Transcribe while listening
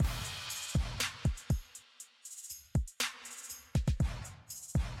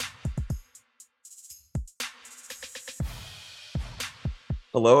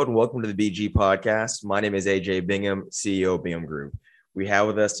Hello and welcome to the BG podcast. My name is AJ Bingham, CEO of Bingham Group. We have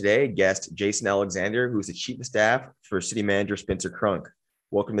with us today guest Jason Alexander, who's the Chief of Staff for City Manager Spencer Crunk.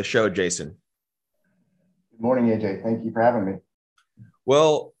 Welcome to the show, Jason. Good morning, AJ. Thank you for having me.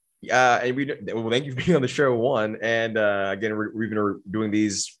 Well, thank you for being on the show. Again, we've been doing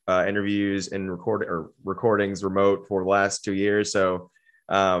these interviews and recordings remote for the last 2 years. So,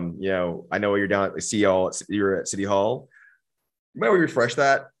 I know you're down at you're at City Hall. Might we refresh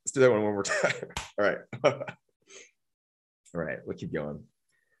that? Let's do that one more time. All right. All right. We'll keep going.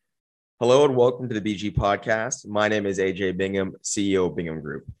 Hello and welcome to the BG podcast. My name is AJ Bingham, CEO of Bingham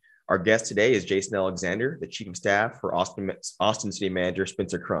Group. Our guest today is Jason Alexander, the Chief of Staff for Austin City Manager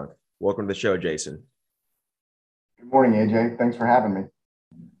Spencer Crunk. Welcome to the show, Jason. Good morning, AJ. Thanks for having me.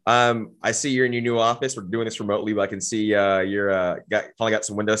 I see you're in your new office. We're doing this remotely, but I can see you're finally got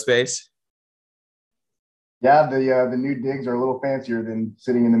some window space. Yeah, the new digs are a little fancier than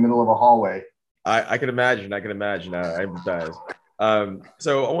sitting in the middle of a hallway. I can imagine. I empathize.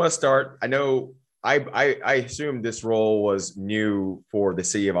 So I want to start. I know I assumed this role was new for the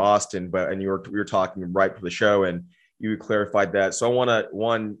city of Austin, we were talking right for the show, and you clarified that. So I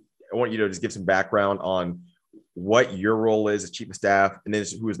want you to just give some background on what your role is as Chief of Staff, and then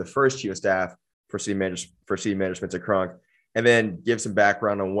who was the first Chief of Staff for City Manager Spencer Crunk, and then give some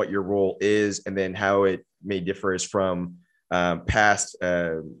background on what your role is, and then how it may differs from past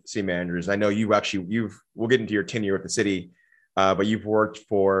city managers. I know we'll get into your tenure with the city, but you've worked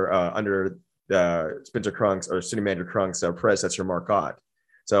for under Spencer Crunk's or City Manager Crunk's predecessor, Mark Ott.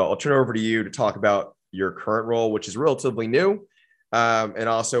 So I'll turn it over to you to talk about your current role, which is relatively new, and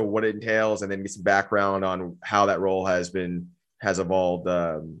also what it entails, and then get some background on how that role has evolved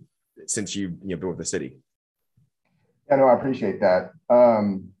since you've been with the city. Yeah, no, I appreciate that.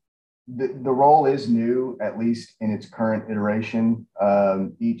 The role is new, at least in its current iteration.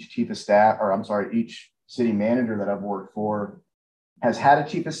 Each city manager that I've worked for has had a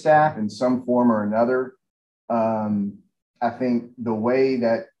chief of staff in some form or another. I think the way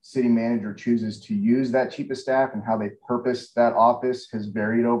that city manager chooses to use that chief of staff and how they purpose that office has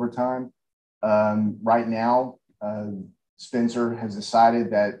varied over time. Right now, Spencer has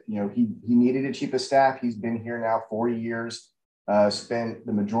decided that he needed a chief of staff. He's been here now 4 years. Spent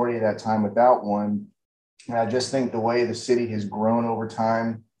the majority of that time without one. And I just think the way the city has grown over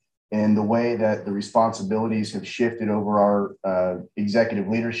time and the way that the responsibilities have shifted over our executive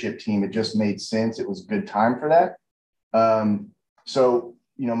leadership team, it just made sense. It was a good time for that. So,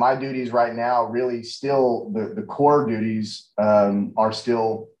 my duties right now really still, the core duties are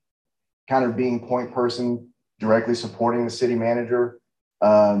still kind of being point person, directly supporting the city manager,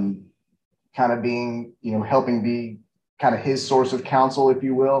 kind of being, helping be kind of his source of counsel, if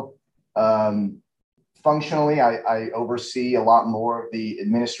you will. Functionally, I oversee a lot more of the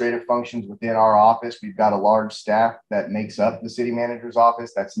administrative functions within our office. We've got a large staff that makes up the city manager's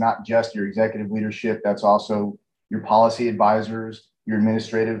office. That's not just your executive leadership. That's also your policy advisors, your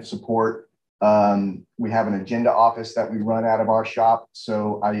administrative support. We have an agenda office that we run out of our shop.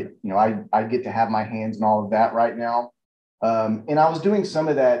 So I get to have my hands in all of that right now. And I was doing some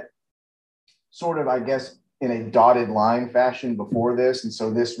of that sort of, I guess, in a dotted line fashion before this. And so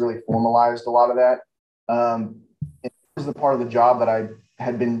this really formalized a lot of that. It was the part of the job that I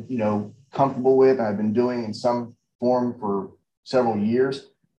had been, comfortable with, and I've been doing in some form for several years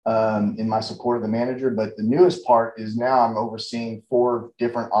in my support of the manager. But the newest part is now I'm overseeing 4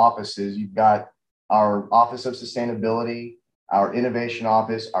 different offices. You've got our Office of Sustainability, our Innovation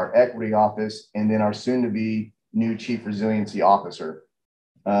Office, our Equity Office, and then our soon-to-be new Chief Resiliency Officer.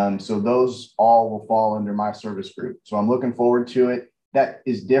 So those all will fall under my service group. So I'm looking forward to it. That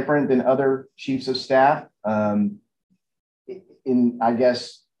is different than other chiefs of staff. In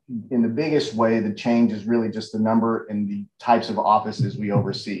the biggest way, the change is really just the number and the types of offices we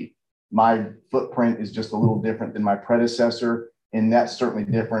oversee. My footprint is just a little different than my predecessor, and that's certainly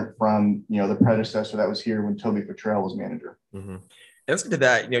different from the predecessor that was here when Toby Cottrell was manager. Mm-hmm. And let's get to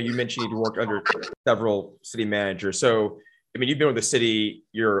that. You mentioned you worked under several city managers. So you've been with the city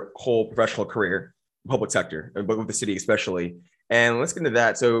your whole professional career, public sector, but with the city especially. And let's get into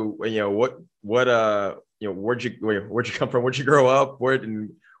that. So, where'd you come from? Where'd you grow up? What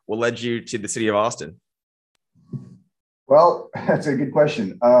led you to the city of Austin? Well, that's a good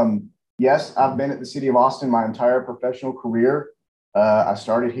question. Yes, I've been at the city of Austin my entire professional career. I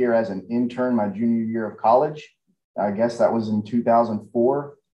started here as an intern my junior year of college. I guess that was in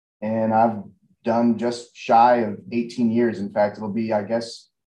 2004. And I've done just shy of 18 years. In fact, it'll be,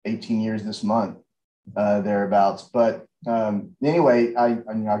 18 years this month, thereabouts. But anyway,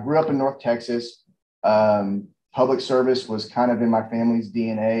 I grew up in North Texas. public service was kind of in my family's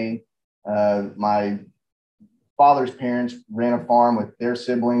DNA. My father's parents ran a farm with their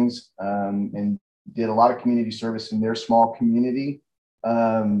siblings, and did a lot of community service in their small community.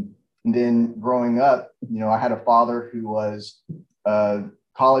 And then growing up, I had a father who was a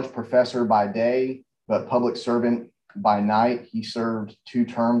college professor by day, but public servant by night. He served 2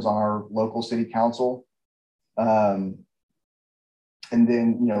 terms on our local city council. And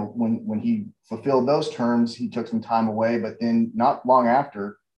then, when he fulfilled those terms, he took some time away, but then not long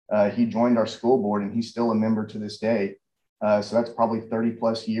after, he joined our school board, and he's still a member to this day. So that's probably 30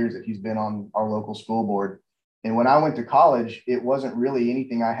 plus years that he's been on our local school board. And when I went to college, it wasn't really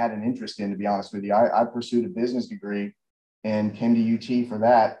anything I had an interest in, to be honest with you. I pursued a business degree and came to UT for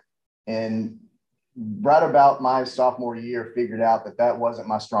that. And right about my sophomore year, figured out that wasn't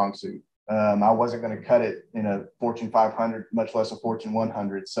my strong suit. I wasn't going to cut it in a Fortune 500, much less a Fortune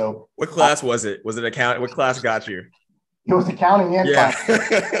 100. So what class was it? Was it accounting? What class got you? It was accounting and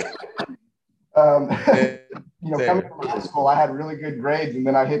finance. Coming from high school, I had really good grades, and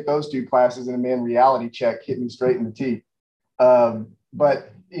then I hit those 2 classes, and man, reality check hit me straight in the teeth.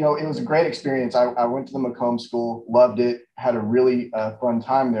 But it was a great experience. I went to the Macomb School, loved it, had a really fun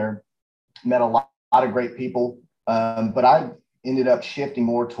time there, met a lot of great people. But I ended up shifting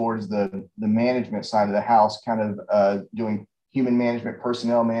more towards the management side of the house, kind of doing human management,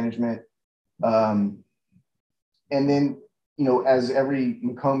 personnel management. And then, as every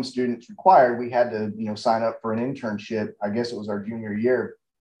Macomb student's required, we had to, sign up for an internship. I guess it was our junior year.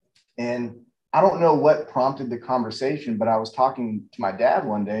 And I don't know what prompted the conversation, but I was talking to my dad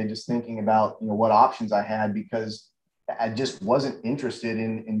one day, just thinking about, what options I had, because I just wasn't interested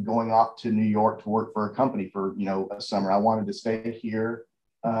in going off to New York to work for a company for, a summer. I wanted to stay here.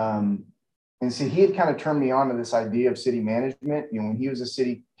 And so he had kind of turned me on to this idea of city management. When he was a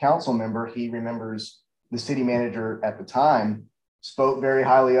city council member, he remembers the city manager at the time spoke very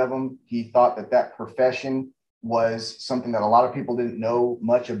highly of him. He thought that profession was something that a lot of people didn't know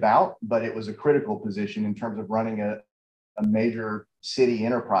much about, but it was a critical position in terms of running a major city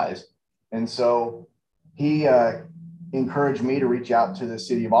enterprise. And so he encouraged me to reach out to the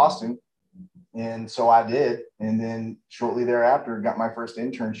city of Austin. And so I did. And then shortly thereafter, got my first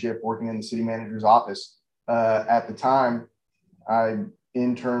internship working in the city manager's office. At the time, I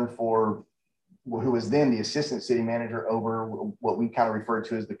interned for who was then the assistant city manager over what we kind of referred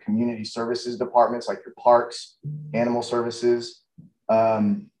to as the community services departments, like your parks, animal services,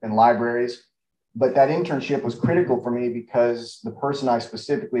 and libraries. But that internship was critical for me because the person I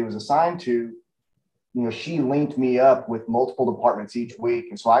specifically was assigned to, she linked me up with multiple departments each week.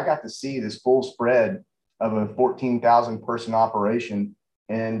 And so I got to see this full spread of a 14,000 person operation.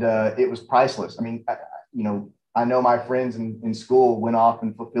 And it was priceless. I mean, I know my friends in school went off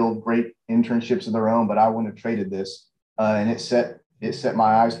and fulfilled great internships of their own, but I wouldn't have traded this. And it set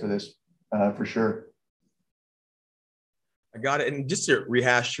my eyes for this for sure. I got it. And just to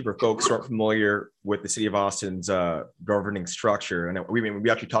rehash for folks who aren't familiar with the city of Austin's governing structure, and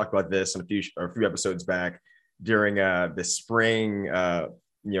we actually talked about this on a few episodes back during the spring,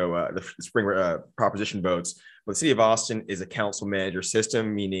 the spring proposition votes. But the city of Austin is a council manager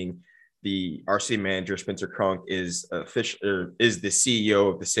system, meaning our city manager, Spencer Crunk, is the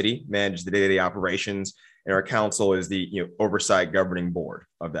CEO of the city, manages the day-to-day operations, and our council is the oversight governing board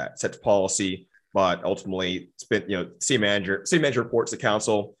of that, sets policy. But ultimately, city manager reports to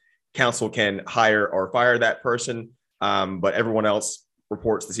council. Council can hire or fire that person, but everyone else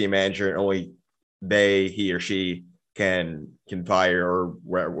reports to the city manager, and only he or she can fire or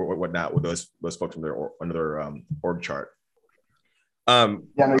whatnot with those folks under their org chart.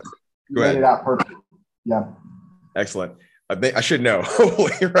 You made it out perfect. Yeah. Excellent. I should know.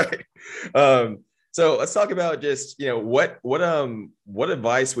 Right. So let's talk about just, what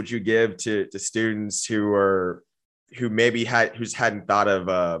advice would you give to students who hadn't thought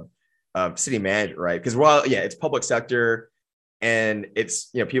of city management, right? Because it's public sector, and it's,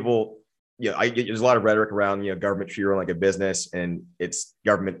 people, there's a lot of rhetoric around, government should be run like a business, and it's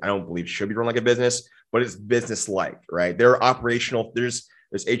government, I don't believe should be run like a business, but it's business-like, right? There are operational, there's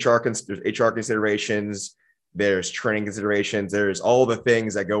HR considerations, there's training considerations, there's all the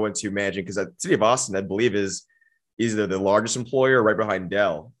things that go into managing, because the city of Austin, I believe, is either the largest employer right behind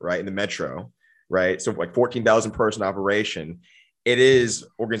Dell, right, in the metro, right? So like 14,000 person operation. It is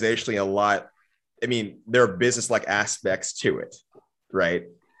organizationally a lot. I mean, there are business-like aspects to it, right?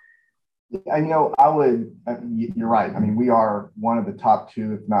 You're right. I mean, we are one of the top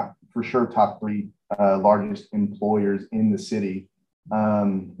 2, if not for sure top 3 largest employers in the city.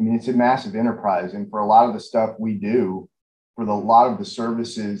 It's a massive enterprise, and for a lot of the stuff we do, for a lot of the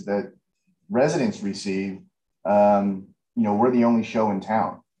services that residents receive, We're the only show in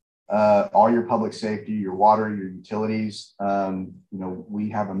town. All your public safety, your water, your utilities. We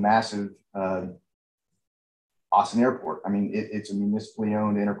have a massive Austin Airport. I mean, it's a municipally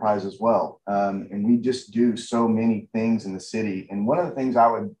owned enterprise as well. And we just do so many things in the city. And one of the things I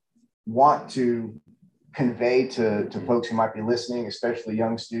would want to convey to folks who might be listening, especially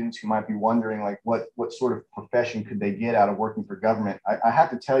young students who might be wondering, like, what sort of profession could they get out of working for government? I have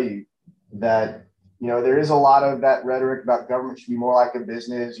to tell you that, there is a lot of that rhetoric about government should be more like a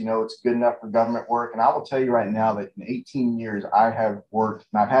business. It's good enough for government work. And I will tell you right now that in 18 years, I have worked,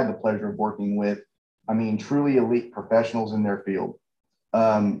 and I've had the pleasure of working with, truly elite professionals in their field.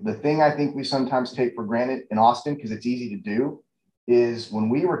 The thing I think we sometimes take for granted in Austin, because it's easy to do, is when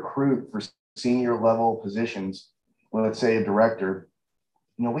we recruit for senior level positions, let's say a director,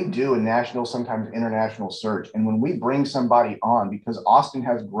 we do a national, sometimes international search. And when we bring somebody on, because Austin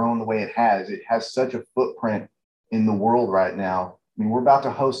has grown the way it has such a footprint in the world right now. We're about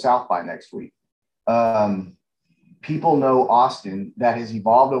to host South by next week. People know Austin. That has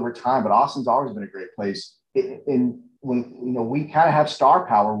evolved over time, but Austin's always been a great place. And when, we kind of have star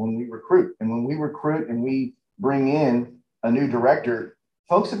power when we recruit. And when we recruit and we bring in a new director,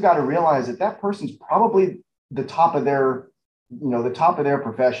 folks have got to realize that person's probably the top of their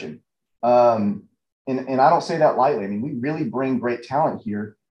profession. And I don't say that lightly. We really bring great talent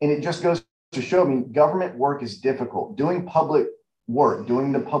here. And it just goes to show, government work is difficult. Doing public work,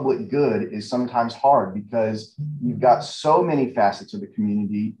 doing the public good is sometimes hard because you've got so many facets of the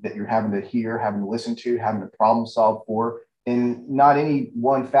community that you're having to hear, having to listen to, having to problem solve for. And not any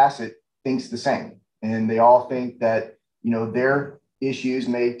one facet thinks the same. And they all think that, their issues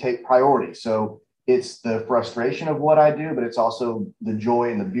may take priority. So it's the frustration of what I do, but it's also the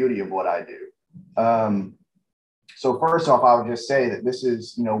joy and the beauty of what I do. So first off, I would just say that this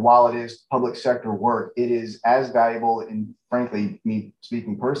is, while it is public sector work, it is as valuable, and frankly, me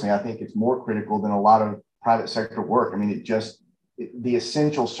speaking personally, I think it's more critical than a lot of private sector work. The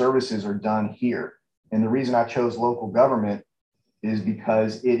essential services are done here. And the reason I chose local government is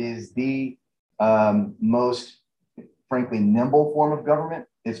because it is the most, frankly, nimble form of government.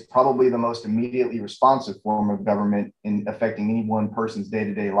 It's probably the most immediately responsive form of government in affecting any one person's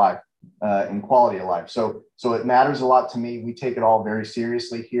day-to-day life and quality of life. So it matters a lot to me. We take it all very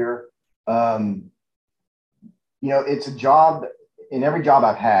seriously here. It's a job. In every job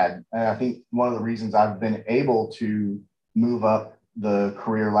I've had, and I think one of the reasons I've been able to move up the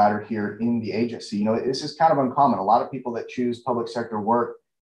career ladder here in the agency, this is kind of uncommon. A lot of people that choose public sector work,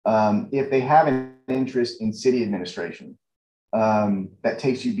 if they have an interest in city administration, that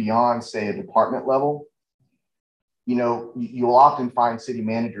takes you beyond, say, a department level, you'll often find city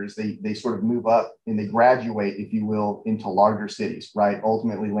managers, they sort of move up and they graduate, if you will, into larger cities, right?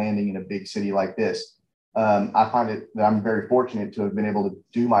 Ultimately landing in a big city like this. I find it that I'm very fortunate to have been able to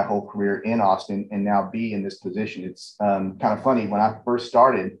do my whole career in Austin and now be in this position. It's kind of funny. When I first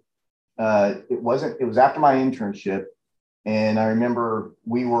started, it was after my internship. And I remember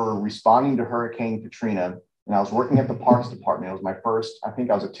we were responding to Hurricane Katrina, and I was working at the Parks Department. It was my first, I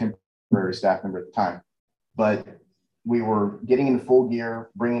think I was a temporary staff member at the time, but we were getting into full gear,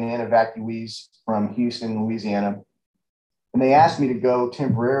 bringing in evacuees from Houston, Louisiana. And they asked me to go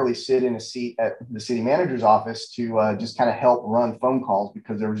temporarily sit in a seat at the city manager's office to just kind of help run phone calls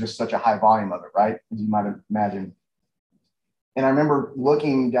because there was just such a high volume of it, right? As you might imagine. And I remember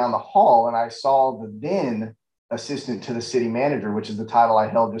looking down the hall and I saw the then assistant to the city manager, which is the title I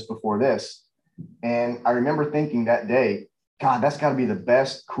held just before this. And I remember thinking that day, God, that's got to be the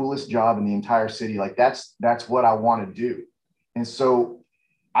best, coolest job in the entire city. Like that's what I want to do. And so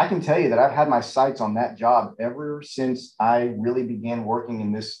I can tell you that I've had my sights on that job ever since I really began working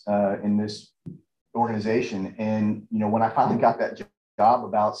in this organization. And, when I finally got that job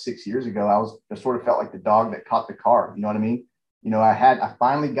about 6 years ago, I sort of felt like the dog that caught the car. You know what I mean? I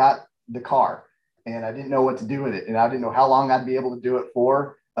finally got the car and I didn't know what to do with it. And I didn't know how long I'd be able to do it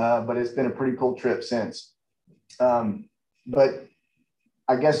for, but it's been a pretty cool trip since. But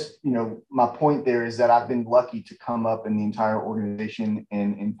I guess, my point there is that I've been lucky to come up in the entire organization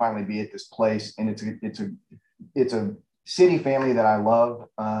and finally be at this place. And it's a city family that I love.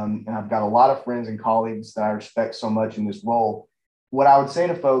 And I've got a lot of friends and colleagues that I respect so much in this role. What I would say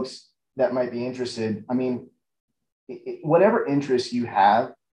to folks that might be interested, whatever interests you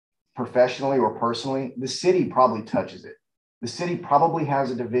have professionally or personally, the city probably touches it. The city probably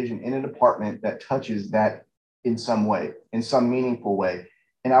has a division in a department that touches that in some way, in some meaningful way.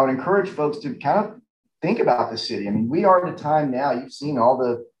 And I would encourage folks to kind of think about the city. We are at a time now, you've seen all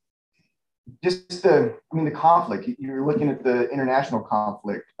the just the conflict. You're looking at the international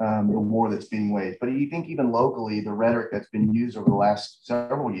conflict, the war that's being waged, but you think even locally, the rhetoric that's been used over the last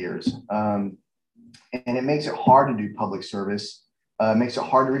several years, and it makes it hard to do public service, makes it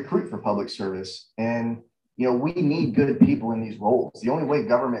hard to recruit for public service. And, we need good people in these roles. The only way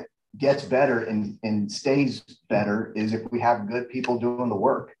government gets better and stays better is if we have good people doing the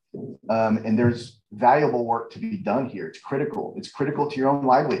work. And there's valuable work to be done here. It's critical. It's critical to your own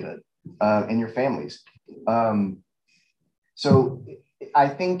livelihood and your families. So I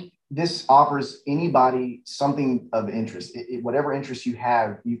think this offers anybody something of interest. Whatever interest you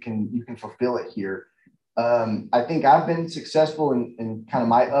have, you can fulfill it here. I think I've been successful in kind of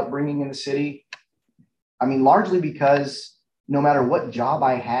my upbringing in the city. I mean, largely because no matter what job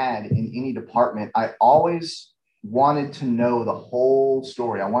I had in any department, I always wanted to know the whole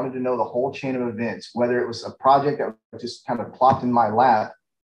story. I wanted to know the whole chain of events, whether it was a project that just kind of plopped in my lap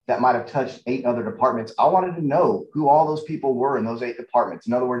that might have touched 8 other departments. I wanted to know who all those people were in those 8 departments.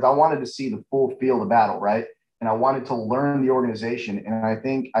 In other words, I wanted to see the full field of battle, right? And I wanted to learn the organization. And I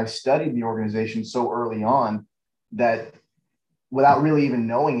think I studied the organization so early on that without really even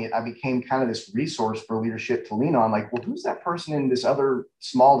knowing it, I became kind of this resource for leadership to lean on. Like, well, who's that person in this other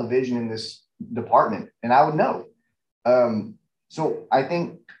small division in this department? And I would know. So I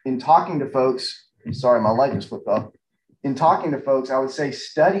think in talking to folks, sorry, my light just flipped off. In talking to folks, I would say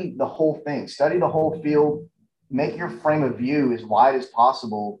study the whole thing, study the whole field, make your frame of view as wide as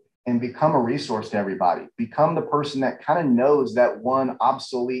possible, and become a resource to everybody. Become the person that kind of knows that one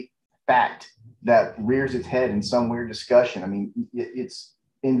obsolete fact that rears its head in some weird discussion. I mean, it's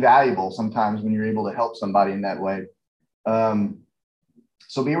invaluable sometimes when you're able to help somebody in that way.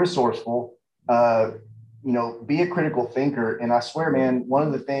 So be resourceful, be a critical thinker. And I swear, man, one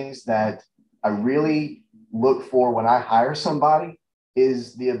of the things that I really look for when I hire somebody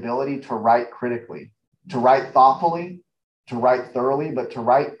is the ability to write critically, to write thoughtfully, to write thoroughly, but to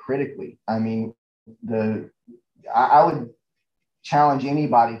write critically. I mean, I would challenge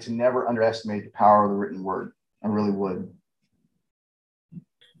anybody to never underestimate the power of the written word. I really would.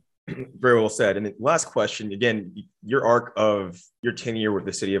 Very well said. And the last question, again, your arc of your tenure with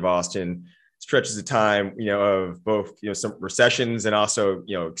the city of Austin stretches the time, of both, some recessions and also,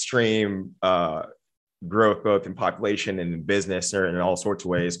 extreme growth, both in population and in business or in all sorts of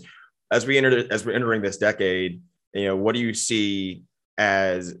ways. As we're entering this decade, what do you see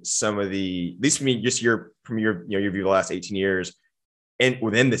as some of the, at least for me, just from your view of the last 18 years and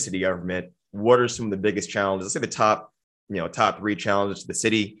within the city government, what are some of the biggest challenges? Let's say the top 3 challenges to the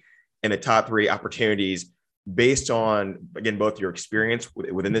city and the top 3 opportunities based on, again, both your experience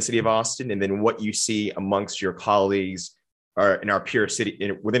within the city of Austin and then what you see amongst your colleagues in our peer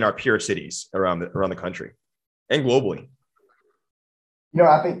city, within our peer cities around the country and globally.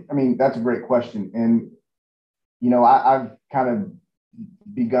 I mean, that's a great question. And, I've kind of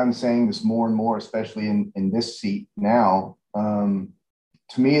begun saying this more and more, especially in this seat now.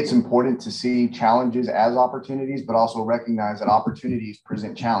 To me, it's important to see challenges as opportunities, but also recognize that opportunities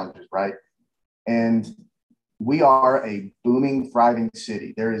present challenges, right? And we are a booming, thriving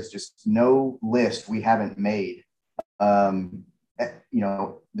city. There is just no list we haven't made, the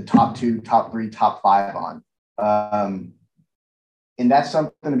top 2, top 3, top 5 on. And that's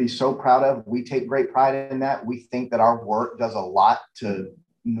something to be so proud of. We take great pride in that. We think that our work does a lot to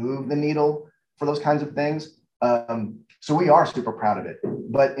move the needle for those kinds of things. So we are super proud of it.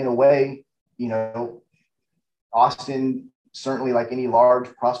 But in a way, Austin, certainly like any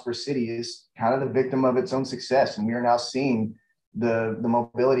large, prosperous city, is kind of the victim of its own success. And we are now seeing the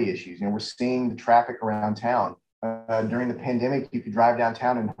mobility issues. We're seeing the traffic around town. During the pandemic, you could drive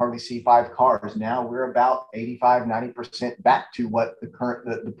downtown and hardly see 5 cars. Now we're about 85, 90% back to what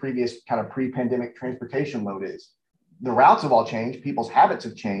the previous kind of pre-pandemic transportation load is. The routes have all changed. People's habits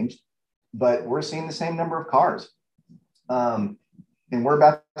have changed, but we're seeing the same number of cars. And we're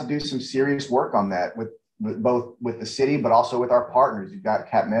about to do some serious work on that with both with the city, but also with our partners. You've got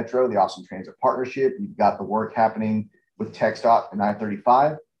Cap Metro, the Austin Transit Partnership. You've got the work happening with TxDOT and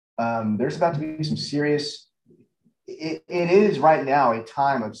I-35. There's about to be some serious, it is right now a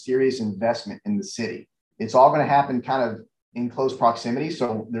time of serious investment in the city. It's all going to happen kind of in close proximity.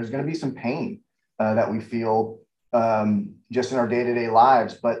 So there's going to be some pain that we feel just in our day-to-day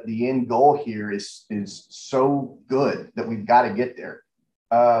lives. But the end goal here is so good that we've got to get there.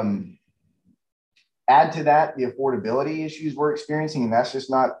 Add to that the affordability issues we're experiencing, and that's just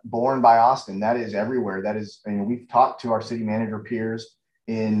not borne by Austin. That is everywhere. That is, we've talked to our city manager peers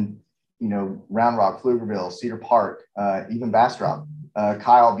in, Round Rock, Pflugerville, Cedar Park, even Bastrop,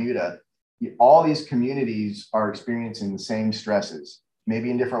 Kyle Buda. All these communities are experiencing the same stresses. maybe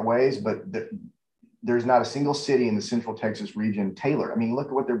in different ways, but there's not a single city in the Central Texas region. Taylor, I mean, look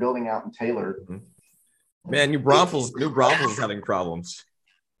at what they're building out in Taylor. Man, New Braunfels is having problems.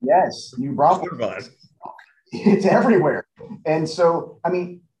 Yes, New Braunfels. It's everywhere. And so, I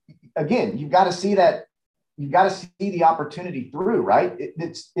mean, again, you've got to see that. You've got to see the opportunity through, right?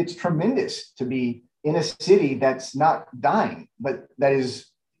 It's tremendous to be in a city that's not dying, but that is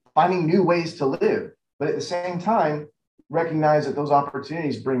finding new ways to live. But at the same time, recognize that those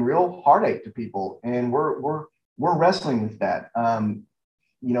opportunities bring real heartache to people, and we're wrestling with that.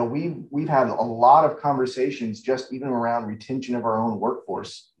 You know, we've had a lot of conversations just even around retention of our own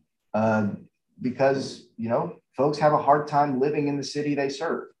workforce, because you know folks have a hard time living in the city they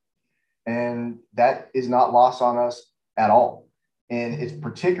serve, and that is not lost on us at all. And it's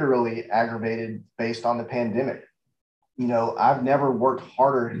particularly aggravated based on the pandemic. You know, I've never worked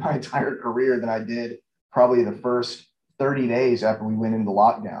harder in my entire career than I did probably the first 30 days after we went into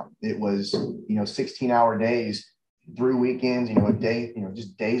lockdown. It was, you know, 16-hour days through weekends, you know, a day, you know,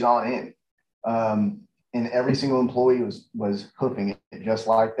 just days on end. And every single employee was hoofing it just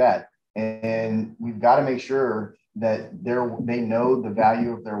like that. And we've got to make sure that they know the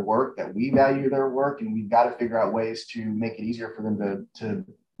value of their work, that we value their work, and we've got to figure out ways to make it easier for them to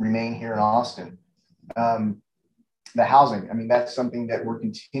remain here in Austin. The housing, I mean, that's something that we're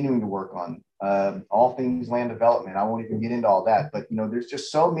continuing to work on. All things land development. I won't even get into all that, but you know, there's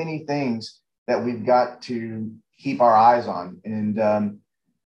just so many things that we've got to keep our eyes on. And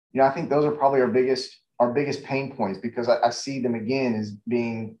you know, I think those are probably our biggest pain points, because I see them again as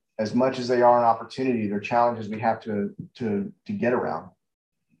being, as much as they are an opportunity, they're challenges we have to get around.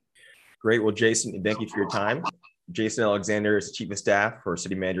 Great. Well, Jason, thank you for your time. Jason Alexander is Chief of Staff for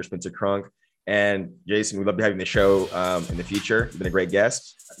City Manager Spencer Crunk. And Jason, we'd love to have you on the show in the future. You've been a great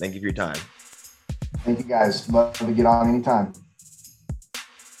guest. Thank you for your time. Thank you, guys. Love to get on anytime.